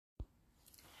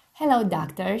Hello,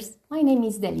 doctors. My name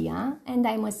is Delia, and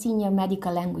I'm a senior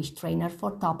medical language trainer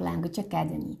for Top Language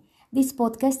Academy. This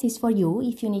podcast is for you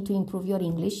if you need to improve your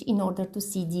English in order to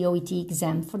see the OET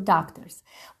exam for doctors.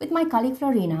 With my colleague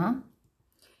Florina.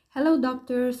 Hello,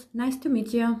 doctors. Nice to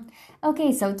meet you.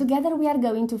 Okay, so together we are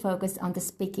going to focus on the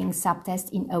speaking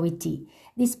subtest in OET.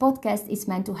 This podcast is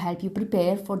meant to help you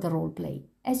prepare for the role play.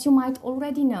 As you might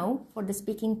already know, for the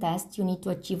speaking test, you need to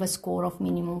achieve a score of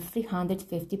minimum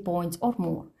 350 points or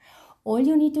more. All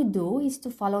you need to do is to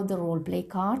follow the role play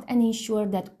card and ensure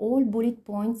that all bullet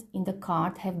points in the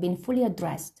card have been fully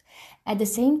addressed. At the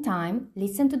same time,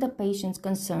 listen to the patient's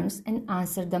concerns and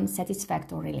answer them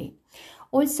satisfactorily.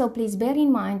 Also, please bear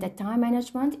in mind that time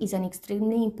management is an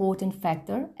extremely important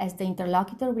factor as the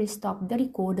interlocutor will stop the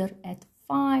recorder at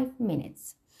 5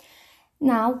 minutes.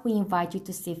 Now, we invite you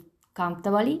to sit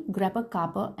comfortably, grab a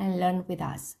cuppa and learn with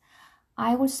us.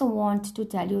 I also want to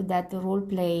tell you that the role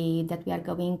play that we are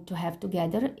going to have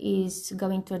together is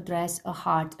going to address a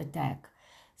heart attack.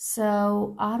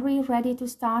 So, are we ready to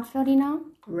start, Florina?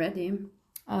 Ready.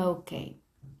 Okay.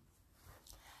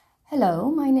 Hello,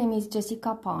 my name is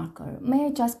Jessica Parker. May I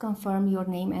just confirm your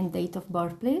name and date of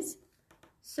birth, please?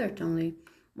 Certainly.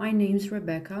 My name's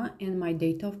Rebecca and my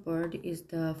date of birth is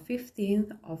the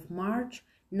 15th of March,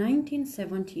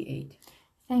 1978.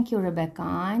 Thank you, Rebecca.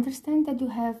 I understand that you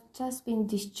have just been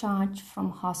discharged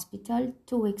from hospital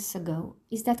 2 weeks ago.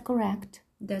 Is that correct?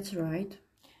 That's right.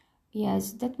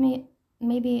 Yes,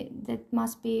 maybe that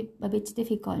must be a bit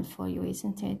difficult for you,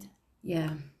 isn't it?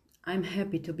 Yeah, I'm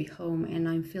happy to be home and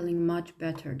I'm feeling much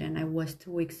better than I was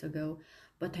 2 weeks ago,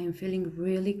 but I'm feeling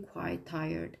really quite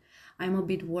tired. I'm a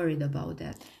bit worried about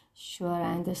that. Sure,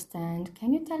 I understand.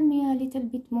 Can you tell me a little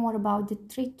bit more about the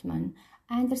treatment?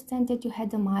 I understand that you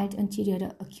had a mild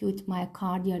anterior acute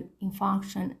myocardial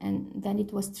infarction and then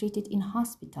it was treated in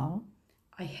hospital.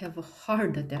 I have a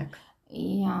heart attack.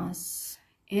 Yes.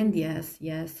 And yes,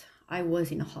 I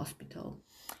was in a hospital.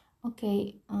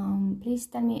 Okay, please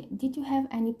tell me, did you have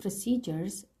any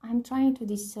procedures? I'm trying to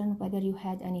discern whether you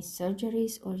had any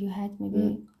surgeries or you had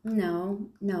maybe...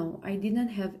 No, I didn't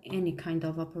have any kind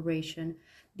of operation.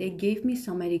 They gave me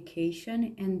some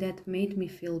medication and that made me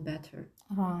feel better.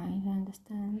 Right, I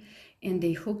understand. And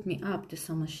they hooked me up to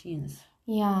some machines.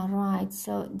 Yeah, right.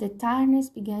 So the tiredness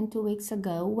began 2 weeks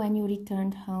ago when you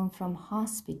returned home from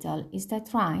hospital. Is that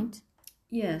right?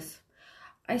 Yes.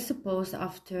 I suppose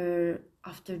after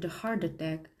the heart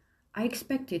attack, I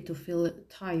expected to feel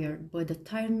tired, but the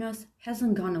tiredness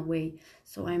hasn't gone away.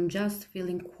 So I'm just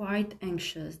feeling quite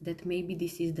anxious that maybe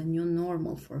this is the new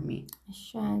normal for me.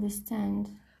 Sure, I understand.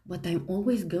 But I'm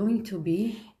always going to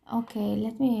be. Okay,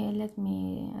 let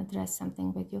me address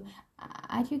something with you.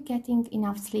 Are you getting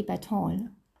enough sleep at all?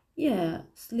 Yeah,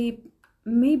 sleep.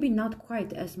 Maybe not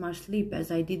quite as much sleep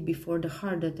as I did before the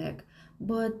heart attack,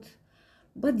 but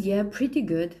yeah, pretty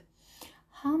good.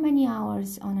 How many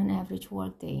hours on an average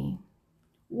workday?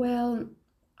 Well,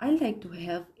 I like to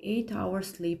have 8 hours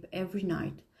sleep every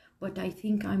night, but I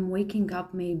think I'm waking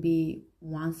up maybe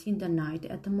once in the night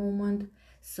at the moment,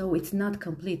 so it's not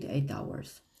complete 8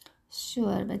 hours.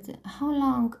 Sure, but how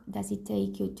long does it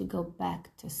take you to go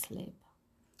back to sleep?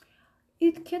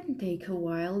 It can take a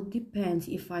while, depends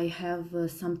if I have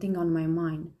something on my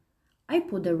mind. I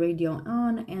put the radio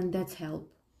on and that's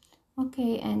help.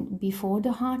 Okay, and before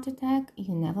the heart attack,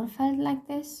 you never felt like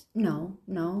this? No.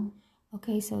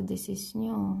 Okay, so this is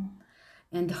new.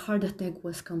 And the heart attack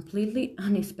was completely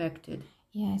unexpected.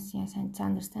 Yes, it's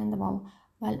understandable.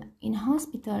 Well, in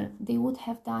hospital, they would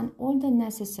have done all the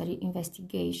necessary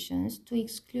investigations to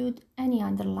exclude any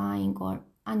underlying or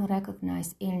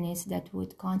unrecognized illness that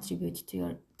would contribute to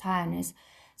your tiredness.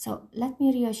 So let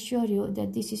me reassure you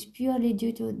that this is purely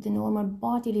due to the normal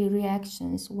bodily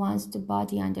reactions once the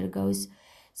body undergoes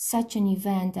such an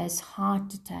event as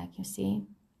heart attack, you see.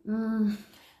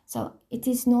 So it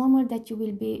is normal that you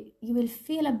will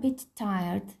feel a bit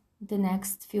tired the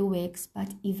next few weeks,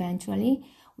 but eventually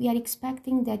we are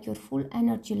expecting that your full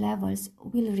energy levels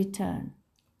will return.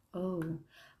 Oh,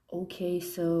 okay,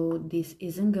 so this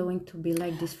isn't going to be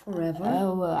like this forever?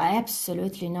 Oh,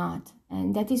 absolutely not.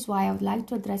 And that is why I would like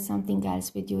to address something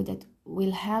else with you that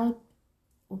will help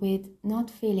with not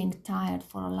feeling tired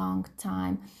for a long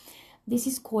time. This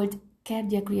is called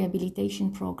cardiac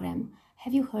rehabilitation program.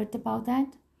 Have you heard about that?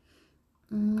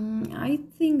 I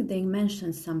think they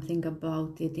mentioned something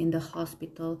about it in the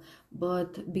hospital,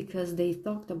 but because they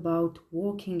talked about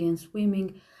walking and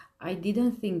swimming, I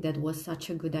didn't think that was such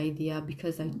a good idea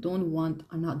because I don't want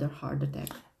another heart attack.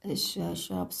 Sure,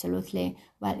 absolutely.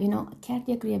 Well,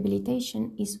 cardiac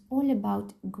rehabilitation is all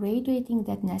about graduating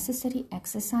that necessary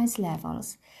exercise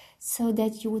levels so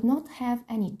that you would not have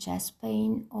any chest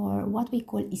pain or what we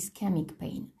call ischemic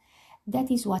pain. That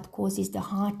is what causes the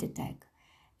heart attack.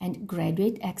 And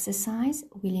graduate exercise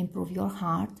will improve your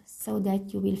heart so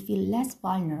that you will feel less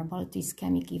vulnerable to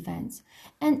ischemic events.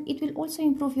 And it will also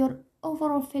improve your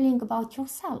overall feeling about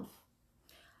yourself.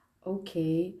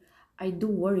 Okay, I do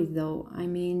worry though. I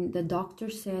mean, the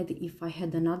doctor said if I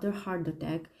had another heart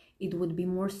attack, it would be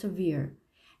more severe.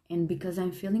 And because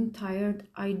I'm feeling tired,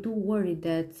 I do worry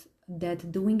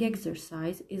that doing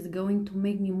exercise is going to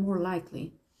make me more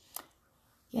likely.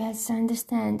 Yes, I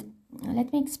understand.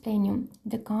 Let me explain you.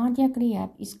 The cardiac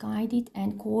rehab is guided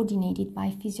and coordinated by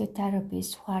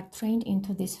physiotherapists who are trained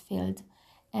into this field,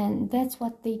 and that's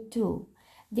what they do.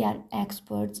 They are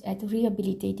experts at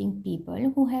rehabilitating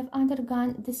people who have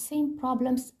undergone the same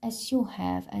problems as you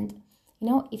have. And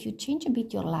if you change a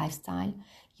bit your lifestyle,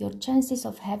 your chances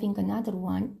of having another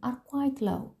one are quite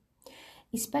low,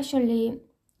 especially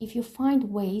if you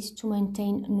find ways to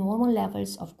maintain normal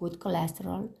levels of good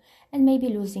cholesterol and maybe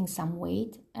losing some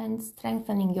weight and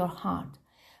strengthening your heart.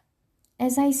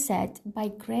 As I said, by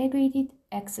graduated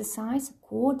exercise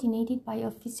coordinated by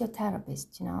a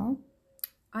physiotherapist.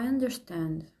 I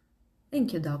understand.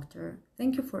 Thank you, doctor.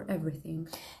 Thank you for everything.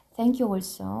 Thank you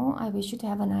also. I wish you to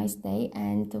have a nice day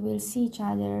and we'll see each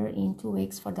other in 2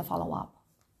 weeks for the follow-up.